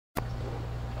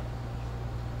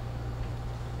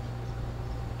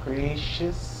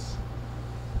gracious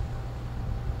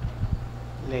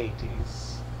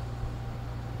ladies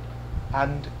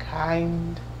and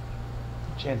kind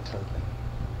gentlemen.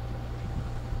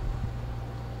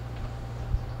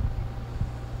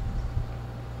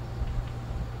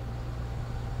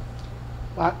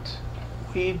 What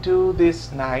we do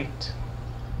this night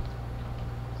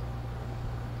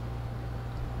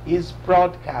is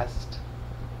broadcast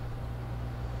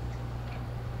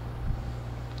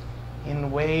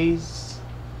in ways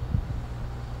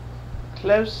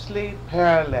closely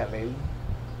paralleling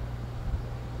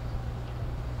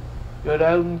your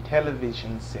own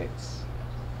television sets.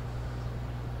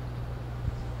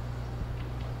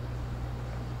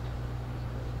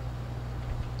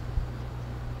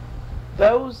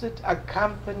 Those that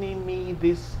accompany me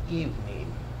this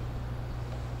evening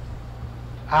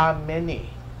are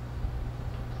many.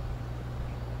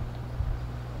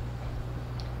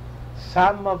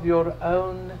 Some of your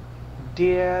own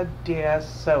dear, dear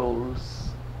souls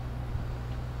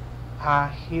are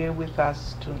here with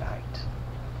us tonight.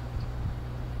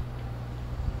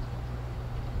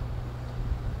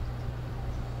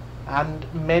 And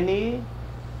many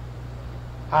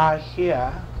are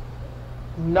here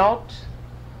not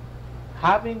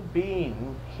having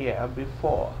been here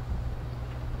before,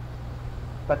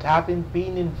 but having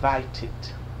been invited.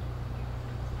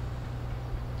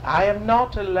 I am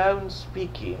not alone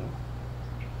speaking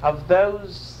of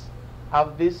those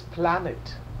of this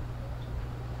planet,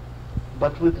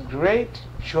 but with great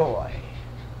joy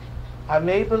I'm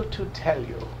able to tell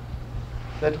you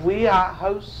that we are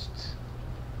hosts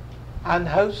and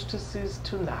hostesses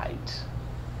tonight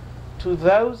to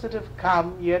those that have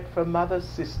come yet from other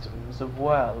systems of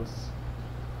worlds,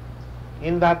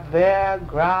 in that their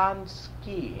grand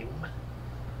scheme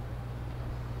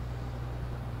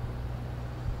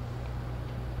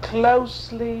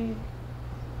closely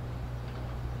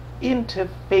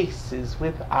interfaces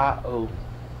with our own.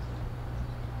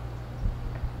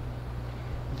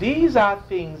 These are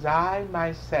things I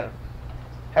myself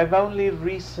have only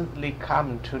recently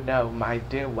come to know, my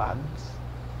dear ones.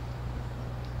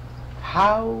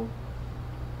 How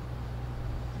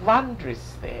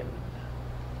wondrous then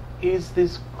is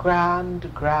this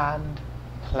grand, grand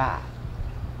plan.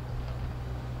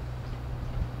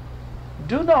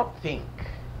 Do not think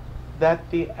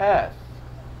that the Earth,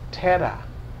 Terra,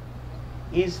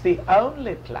 is the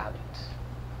only planet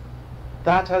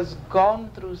that has gone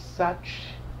through such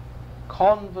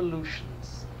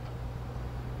convolutions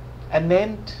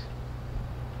anent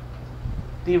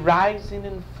the rising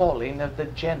and falling of the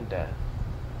gender.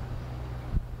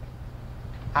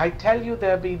 I tell you,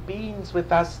 there be beings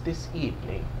with us this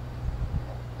evening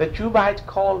that you might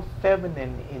call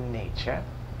feminine in nature,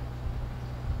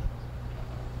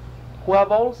 who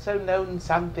have also known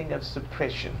something of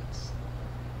suppressions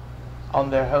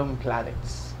on their home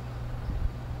planets.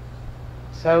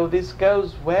 So this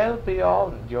goes well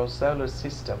beyond your solar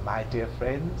system, my dear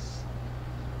friends,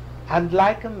 and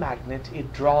like a magnet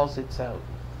it draws its own.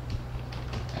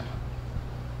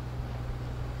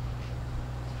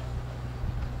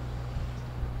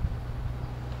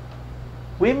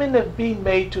 Women have been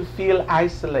made to feel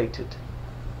isolated.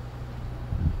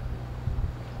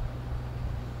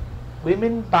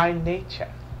 Women by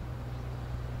nature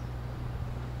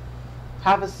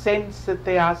have a sense that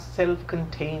they are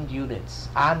self-contained units,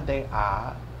 and they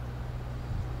are,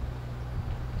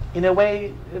 in a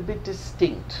way, a bit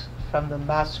distinct from the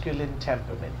masculine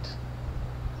temperament.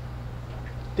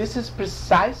 This is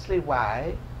precisely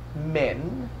why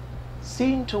men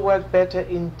seem to work better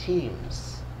in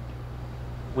teams.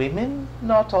 Women,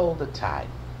 not all the time,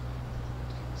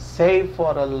 save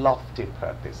for a lofty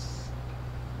purpose.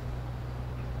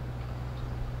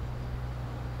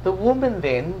 The woman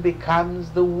then becomes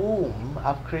the womb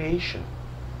of creation,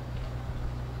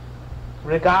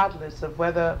 regardless of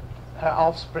whether her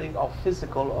offspring are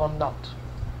physical or not.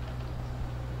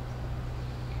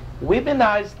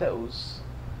 Womenize those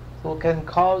who can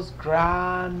cause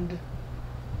grand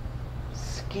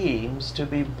schemes to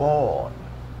be born.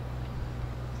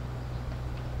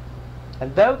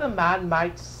 And though the man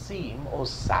might seem or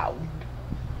sound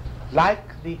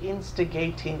like the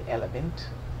instigating element,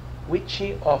 which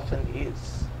he often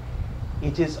is,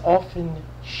 it is often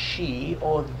she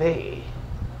or they,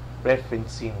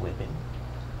 referencing women,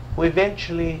 who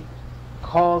eventually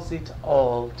cause it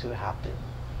all to happen.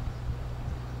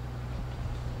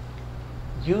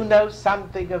 You know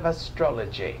something of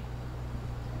astrology.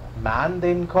 Man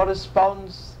then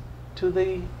corresponds to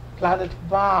the planet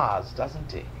Mars,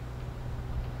 doesn't he?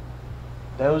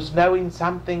 Those knowing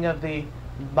something of the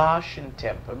Martian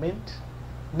temperament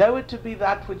Know it to be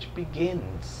that which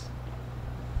begins,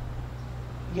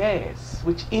 yes,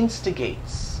 which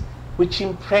instigates, which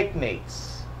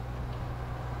impregnates,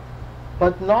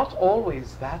 but not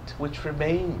always that which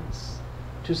remains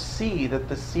to see that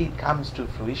the seed comes to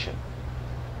fruition.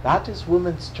 That is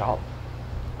woman's job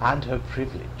and her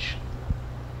privilege.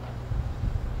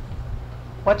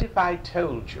 What if I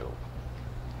told you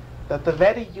that the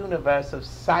very universe of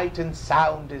sight and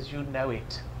sound as you know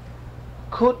it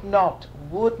could not,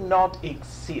 would not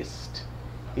exist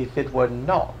if it were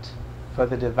not for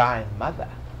the Divine Mother?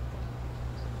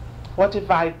 What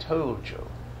if I told you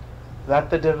that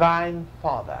the Divine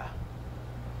Father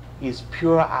is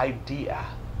pure idea,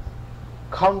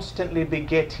 constantly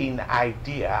begetting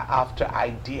idea after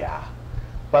idea,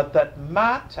 but that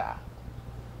matter,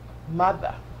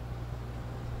 mother,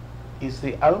 is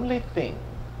the only thing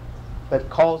that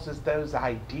causes those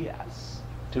ideas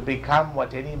to become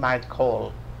what any might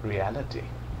call reality?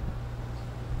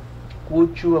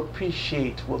 Would you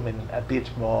appreciate woman a bit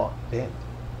more then?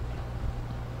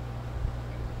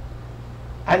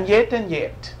 And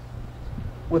yet,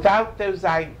 without those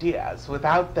ideas,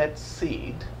 without that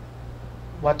seed,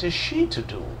 what is she to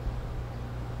do?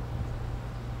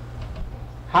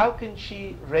 How can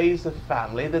she raise a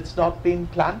family that's not been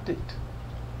planted?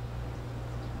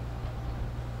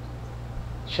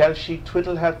 Shall she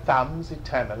twiddle her thumbs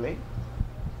eternally?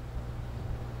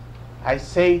 I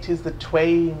say it is the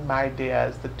twain, my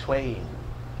dears, the twain.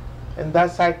 And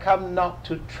thus I come not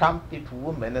to trumpet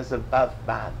woman as above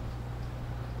man,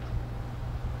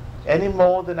 any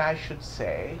more than I should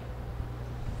say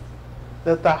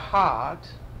that the heart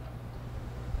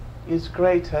is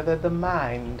greater than the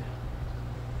mind.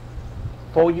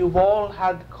 For you've all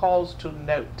had cause to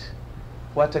note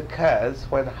what occurs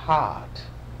when heart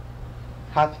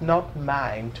hath not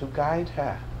mind to guide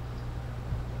her.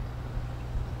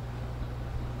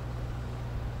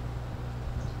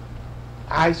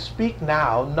 I speak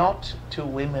now not to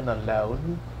women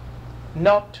alone,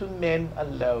 not to men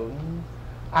alone.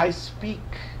 I speak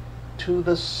to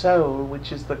the soul,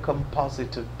 which is the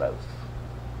composite of both.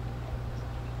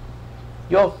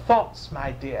 Your thoughts,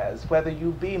 my dears, whether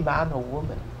you be man or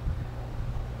woman,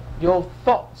 your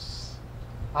thoughts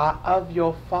are of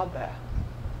your Father.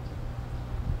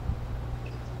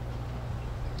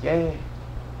 Yea,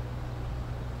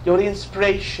 your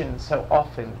inspiration so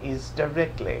often is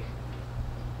directly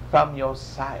from your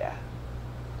sire.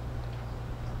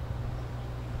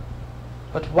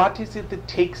 But what is it that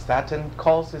takes that and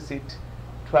causes it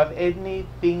to have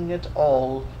anything at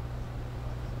all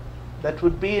that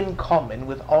would be in common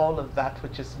with all of that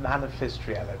which is manifest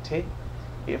reality,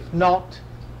 if not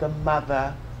the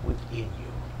mother within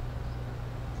you?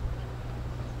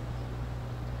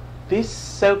 This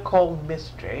so-called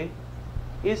mystery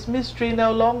is mystery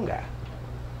no longer.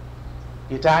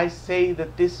 Yet I say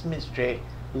that this mystery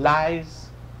lies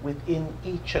within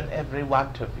each and every one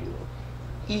of you,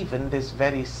 even this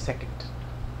very second.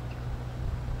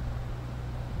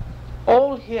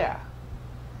 All here,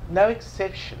 no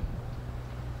exception,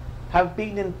 have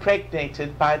been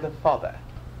impregnated by the Father.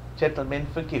 Gentlemen,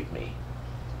 forgive me.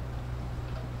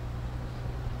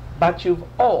 But you've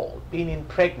all been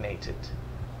impregnated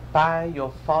by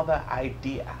your Father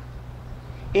idea.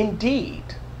 Indeed,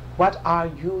 what are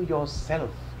you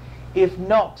yourself, if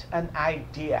not an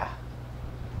idea?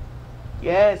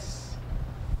 Yes,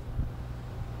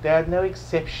 there are no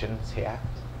exceptions here.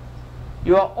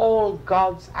 You are all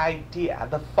God's idea,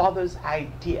 the Father's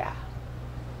idea.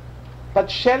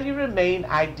 But shall you remain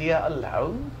idea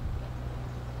alone?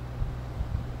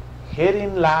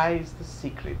 Herein lies the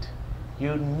secret.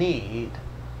 You need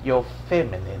your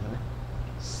feminine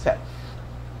self.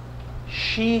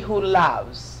 She who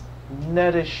loves,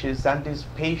 nourishes, and is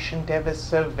patient, ever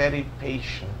so very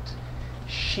patient,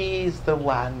 she's the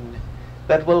one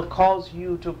that will cause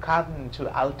you to come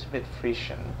to ultimate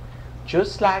fruition,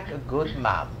 just like a good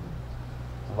mom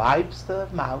wipes the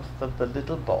mouth of the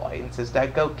little boy and says, now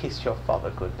go kiss your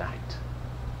father good night.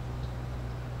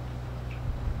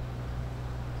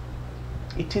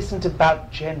 It isn't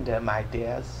about gender, my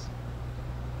dears.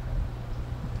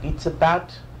 It's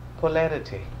about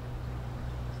polarity.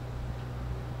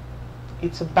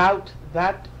 It's about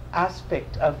that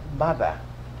aspect of mother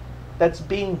that's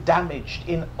being damaged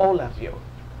in all of you.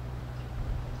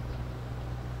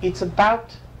 It's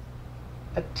about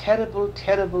a terrible,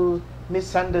 terrible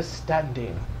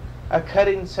misunderstanding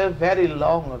occurring so very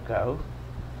long ago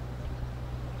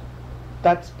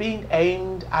that's being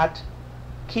aimed at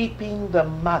keeping the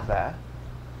mother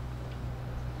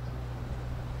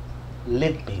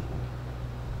limping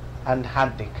and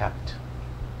handicapped.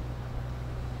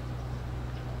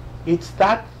 It's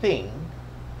that thing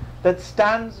that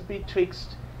stands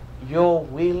betwixt your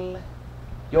will,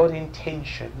 your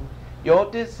intention, your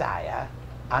desire,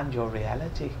 and your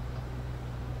reality.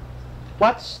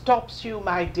 What stops you,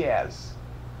 my dears?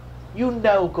 You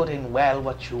know good and well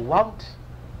what you want.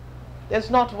 There's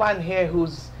not one here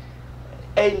who's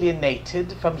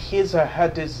alienated from his or her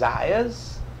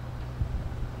desires.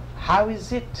 How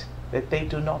is it that they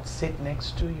do not sit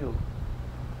next to you?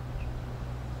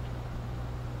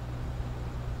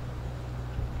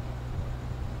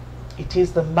 It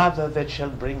is the mother that shall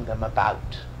bring them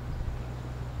about.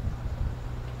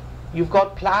 You've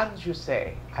got plans, you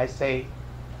say. I say,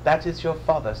 that is your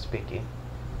father speaking.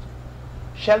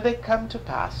 Shall they come to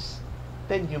pass?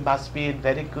 Then you must be in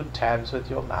very good terms with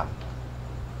your mum.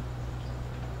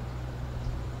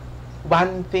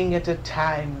 One thing at a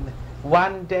time,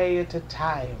 one day at a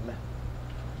time.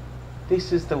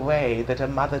 This is the way that a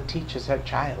mother teaches her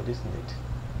child, isn't it?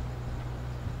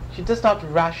 She does not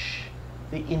rush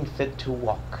the infant to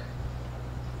walk.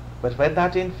 But when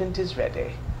that infant is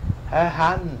ready, her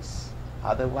hands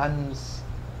are the ones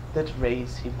that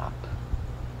raise him up.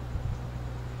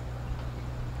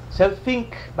 So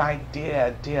think, my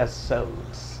dear, dear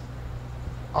souls,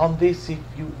 on this if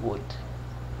you would,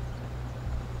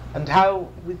 and how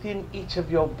within each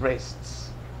of your breasts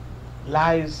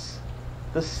lies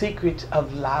the secret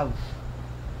of love,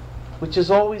 which has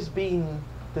always been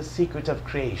the secret of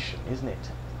creation, isn't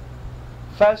it?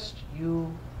 First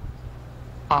you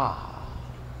are.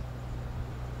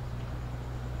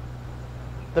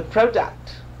 The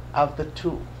product of the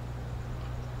two.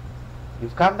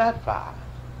 You've come that far.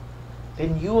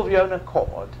 Then you of your own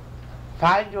accord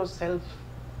find yourself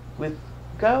with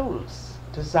goals,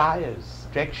 desires,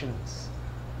 directions,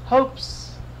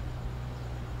 hopes.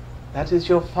 That is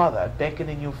your father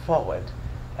beckoning you forward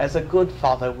as a good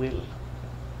father will.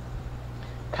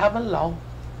 Come along,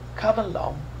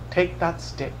 take that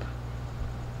step.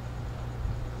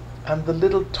 And the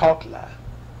little toddler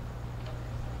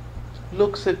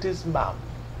looks at his mum.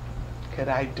 Can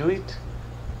I do it?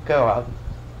 Go on,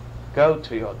 go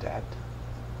to your dad.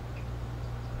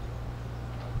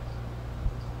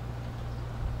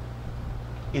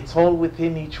 It's all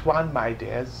within each one, my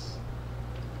dears.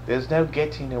 There's no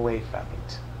getting away from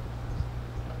it.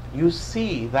 You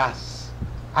see, thus,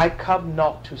 I come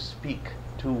not to speak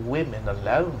to women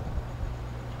alone.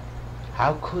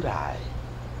 How could I?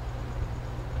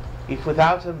 If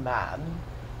without a man,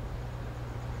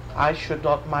 I should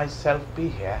not myself be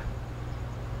here.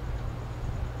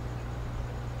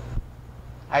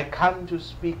 I come to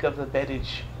speak of the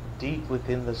marriage deep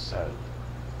within the soul.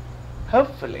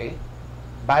 Hopefully,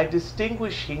 by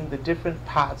distinguishing the different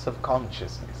parts of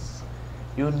consciousness,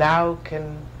 you now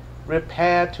can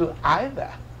repair to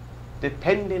either,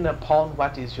 depending upon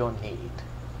what is your need.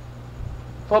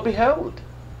 For behold,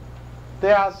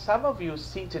 there are some of you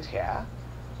seated here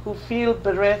who feel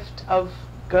bereft of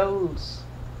goals.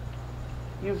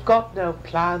 You've got no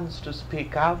plans to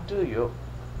speak of, do you?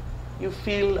 You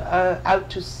feel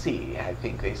out to sea, I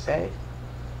think they say.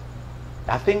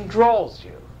 Nothing draws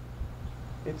you.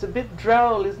 It's a bit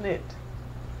droll, isn't it?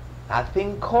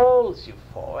 Nothing calls you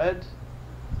forward,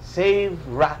 save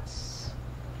ruts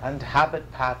and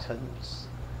habit patterns,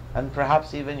 and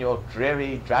perhaps even your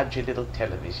dreary, drudgy little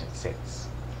television sets.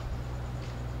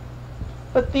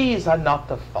 But these are not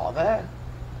the Father.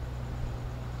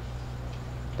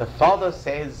 The Father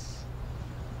says,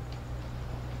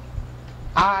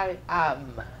 I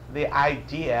am the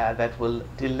idea that will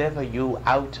deliver you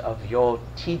out of your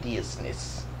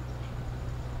tediousness.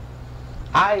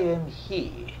 I am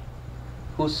He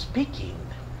who, speaking,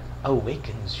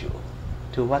 awakens you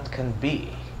to what can be,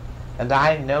 and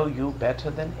I know you better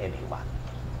than anyone.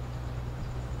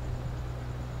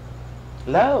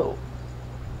 Lo,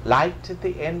 light at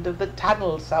the end of the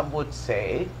tunnel, some would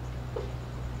say,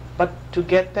 but to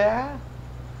get there,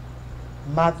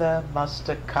 Mother must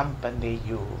accompany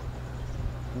you.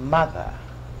 Mother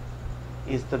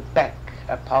is the back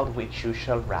upon which you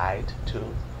shall ride to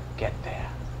get there.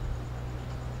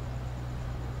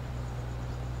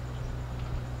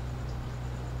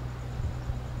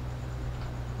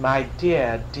 My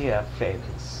dear, dear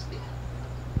friends,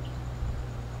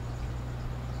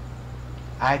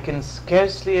 I can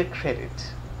scarcely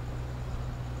accredit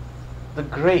the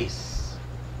grace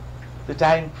that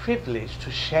I am privileged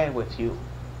to share with you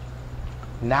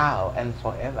now and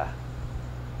forever.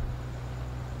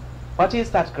 What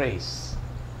is that grace?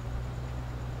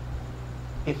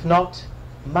 If not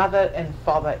mother and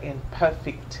father in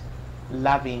perfect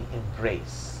loving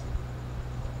embrace.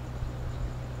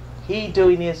 He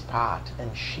doing his part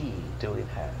and she doing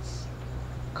hers,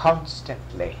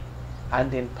 constantly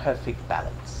and in perfect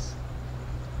balance.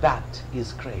 That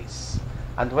is grace.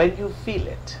 And when you feel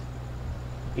it,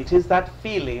 it is that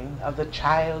feeling of the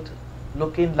child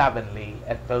looking lovingly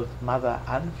at both mother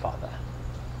and father.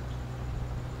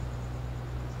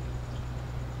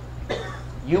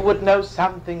 You would know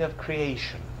something of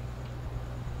creation.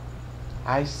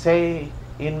 I say,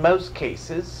 in most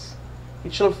cases,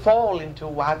 it shall fall into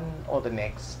one or the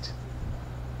next.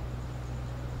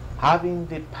 Having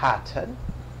the pattern,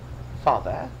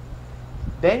 father,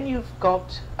 then you've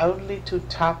got only to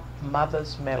tap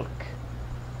mother's milk,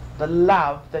 the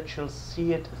love that shall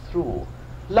see it through.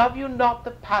 Love you not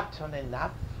the pattern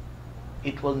enough,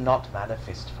 it will not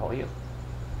manifest for you.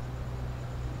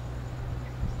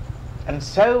 And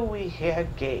so we hear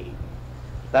again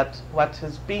that what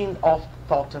has been oft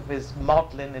thought of as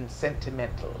maudlin and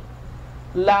sentimental,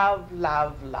 love,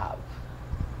 love, love,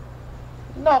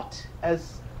 not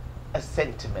as a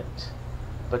sentiment,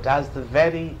 but as the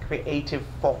very creative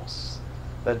force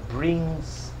that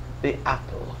brings the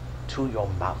apple to your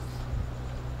mouth.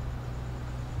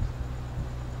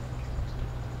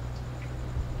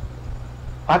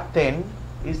 What then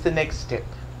is the next step?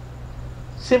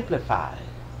 Simplify,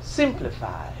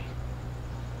 simplify.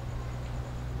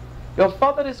 Your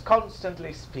father is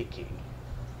constantly speaking.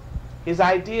 His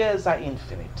ideas are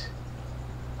infinite.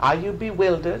 Are you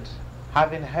bewildered,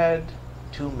 having heard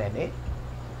too many?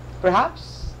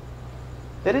 Perhaps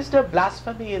there is no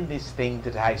blasphemy in this thing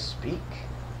that I speak.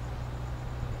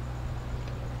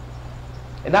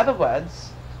 In other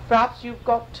words, perhaps you've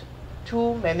got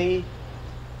too many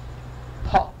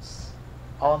pots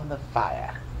on the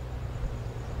fire.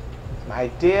 My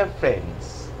dear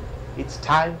friends, it's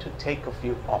time to take a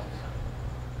few off.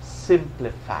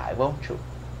 Simplify, won't you?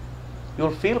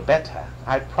 You'll feel better,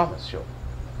 I promise you.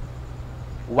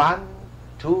 1,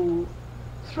 2,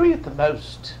 3 at the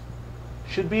most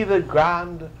should be the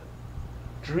grand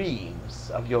dreams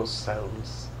of your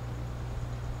souls.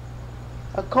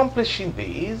 Accomplishing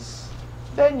these,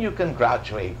 then you can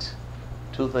graduate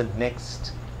to the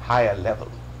next higher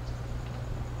level.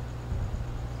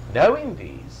 Knowing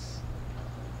these,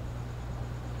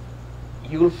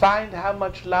 you'll find how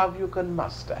much love you can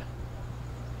muster,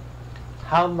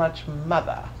 how much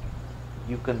mother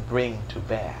you can bring to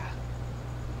bear.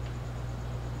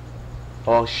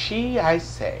 For she, I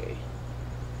say,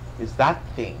 is that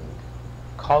thing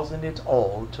causing it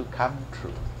all to come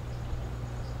true.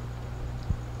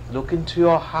 Look into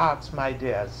your hearts, my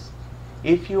dears.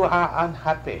 If you are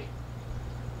unhappy,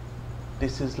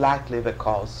 this is likely the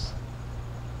cause.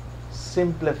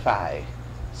 Simplify.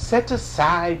 Set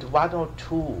aside 1 or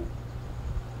 2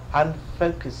 and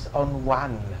focus on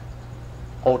 1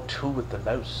 or 2 at the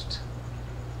most,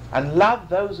 and love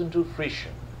those into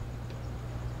fruition,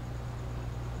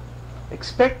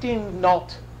 expecting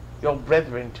not your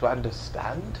brethren to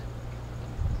understand.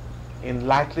 In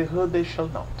likelihood they shall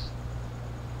not.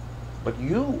 But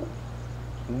you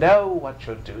know what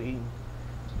you're doing.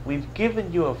 We've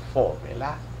given you a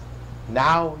formula.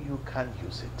 Now you can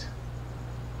use it.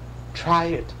 Try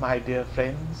it, my dear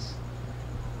friends,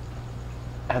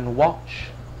 and watch,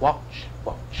 watch,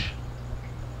 watch.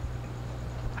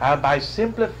 By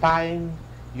simplifying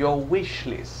your wish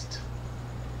list,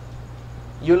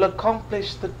 you'll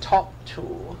accomplish the top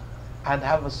 2 and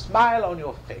have a smile on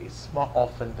your face more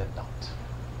often than not.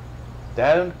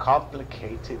 Don't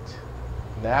complicate it.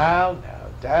 No,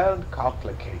 don't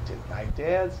complicate it, my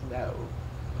dears, no.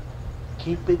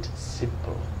 Keep it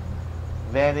simple.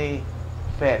 Very,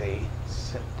 very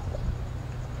simple.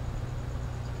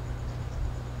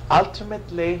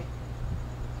 Ultimately,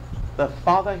 the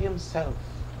Father himself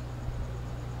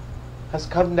has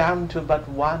come down to but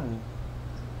one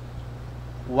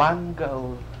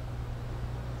goal,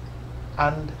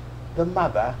 and the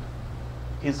mother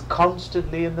is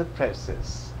constantly in the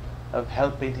process of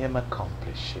helping him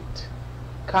accomplish it.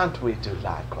 Can't we do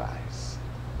likewise?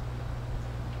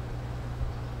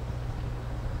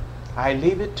 I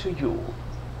leave it to you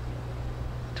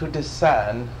to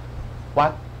discern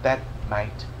what that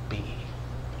might be.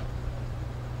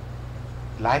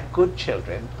 Like good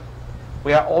children,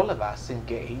 we are all of us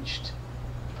engaged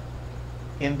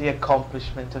in the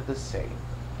accomplishment of the same.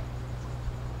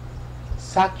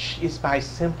 Such is my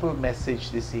simple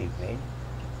message this evening.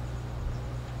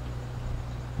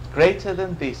 Greater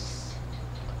than this,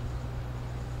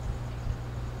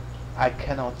 I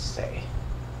cannot say.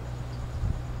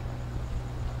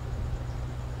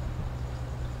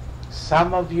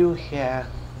 Some of you here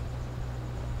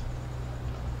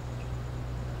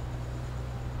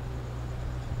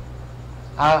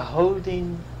are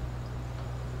holding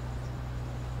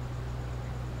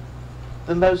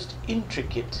the most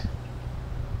intricate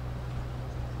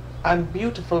and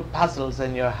beautiful puzzles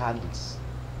in your hands.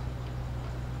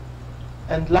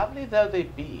 And lovely though they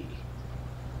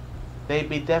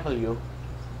bedevil you.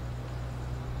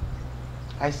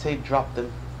 I say drop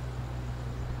them.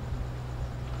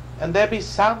 And there be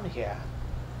some here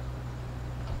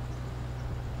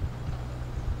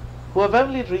who have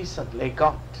only recently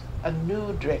got a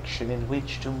new direction in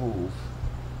which to move.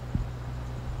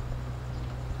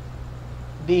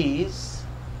 These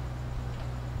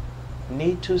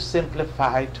need to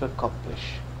simplify to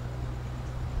accomplish.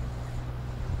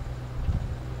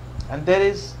 And there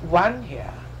is one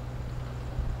here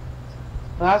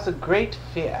who has a great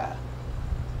fear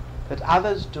that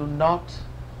others do not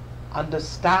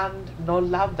understand nor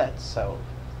love that soul.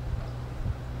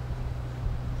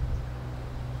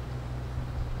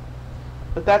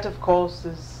 But that, of course,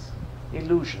 is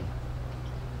illusion.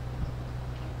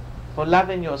 For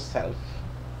loving yourself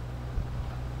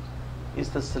is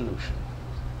the solution.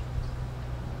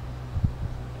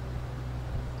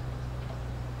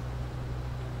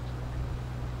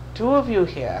 Two of you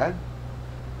here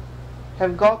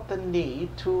have got the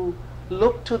need to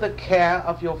look to the care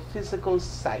of your physical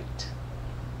sight.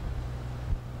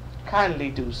 Kindly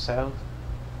do so.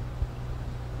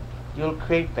 You'll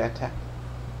create better.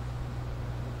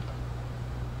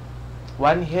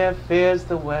 One here fears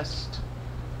the worst,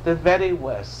 the very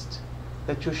worst,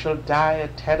 that you shall die a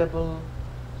terrible,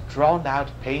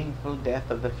 drawn-out, painful death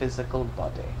of the physical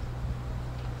body.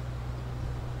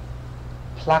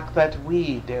 Pluck that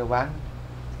weed, dear one.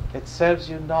 It serves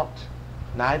you not,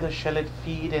 neither shall it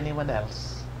feed anyone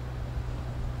else.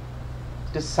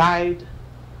 Decide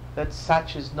that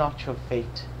such is not your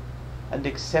fate, and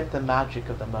accept the magic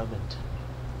of the moment.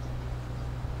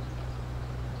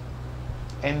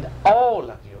 And all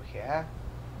of you here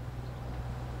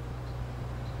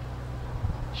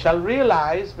shall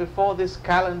realize before this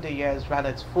calendar year has run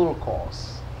its full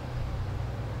course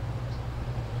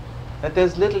that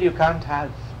there's little you can't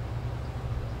have.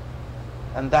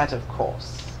 And that, of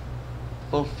course,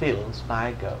 fulfills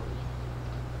my goal.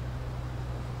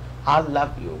 I'll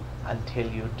love you until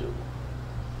you do.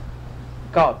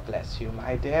 God bless you,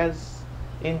 my dears.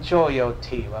 Enjoy your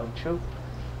tea, won't you?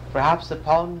 Perhaps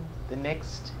upon the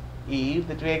next eve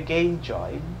that we again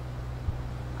join,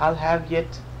 I'll have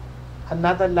yet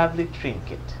another lovely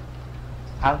trinket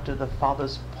out of the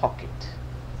Father's pocket,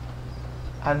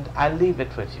 and I'll leave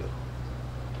it with you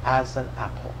as an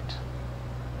apport.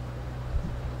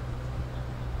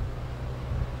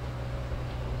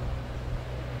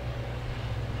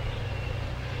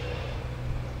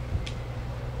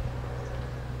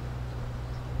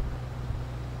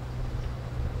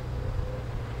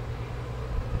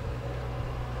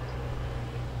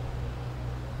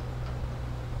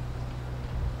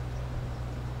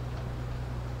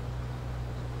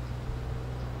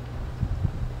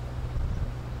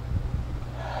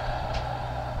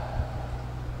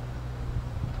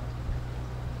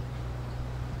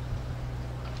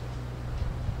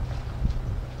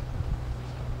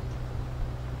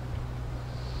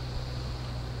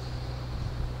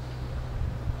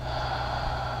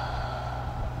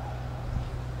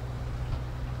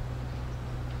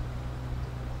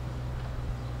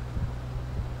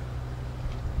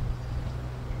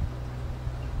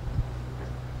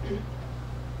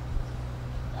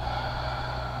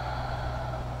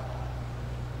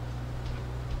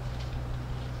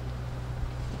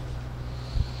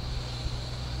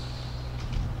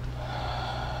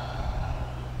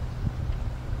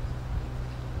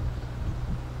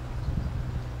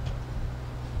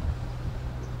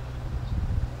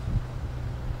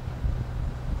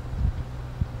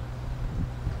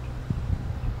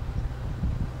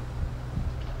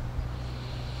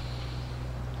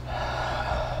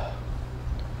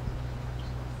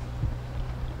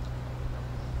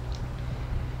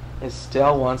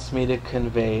 Estelle wants me to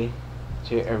convey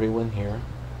to everyone here,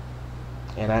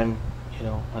 and I'm,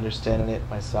 understanding it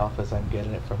myself as I'm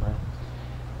getting it from her,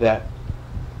 that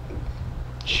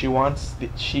she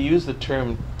used the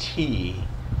term tea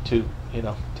to,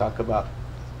 talk about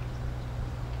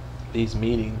these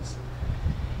meetings,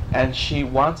 and she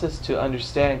wants us to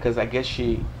understand, because I guess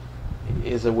she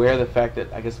is aware of the fact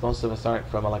that I guess most of us aren't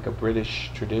from a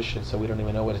British tradition, so we don't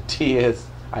even know what a tea is.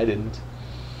 I didn't.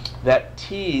 That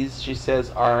teas, she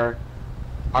says, are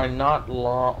not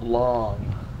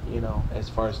long, as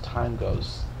far as time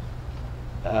goes.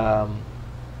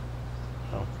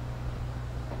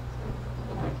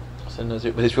 Sometimes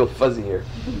but it's real fuzzy here.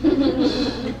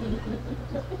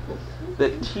 The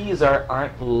teas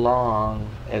aren't long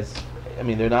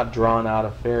they're not drawn out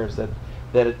affairs. That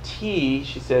a tea,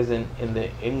 she says, in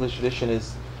the English tradition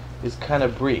is is kind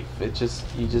of brief. It just,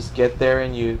 you just get there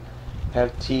and you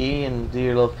have tea and do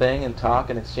your little thing and talk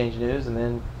and exchange news, and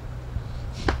then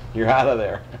you're out of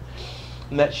there.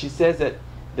 And that she says that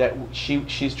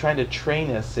she's trying to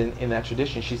train us in that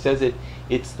tradition. She says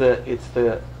it's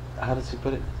the how does she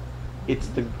put it? It's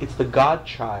the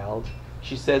godchild,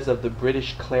 she says, of the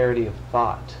British clarity of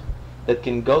thought, that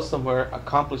can go somewhere,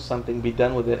 accomplish something, be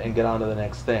done with it, and get on to the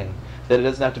next thing. That it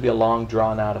doesn't have to be a long,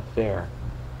 drawn-out affair.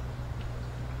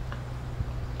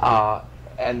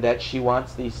 And that she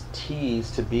wants these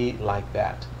teas to be like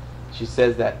that. She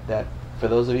says that for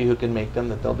those of you who can make them,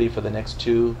 that they'll be for the next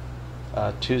 2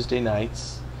 Tuesday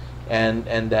nights, and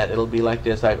that it'll be like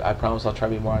this. I promise I'll try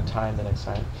to be more on time the next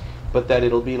time. But that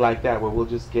it'll be like that, where we'll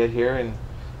just get here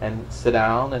and sit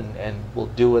down and we'll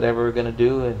do whatever we're going to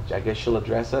do, and I guess she'll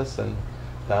address us, and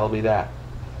that'll be that.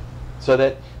 So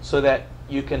that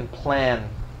you can plan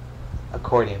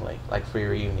accordingly, like for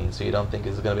your evening, so you don't think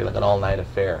it's going to be like an all-night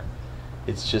affair.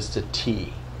 It's just a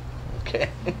tea. Okay?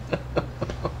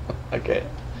 Okay.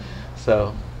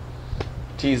 So,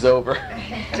 tea's over.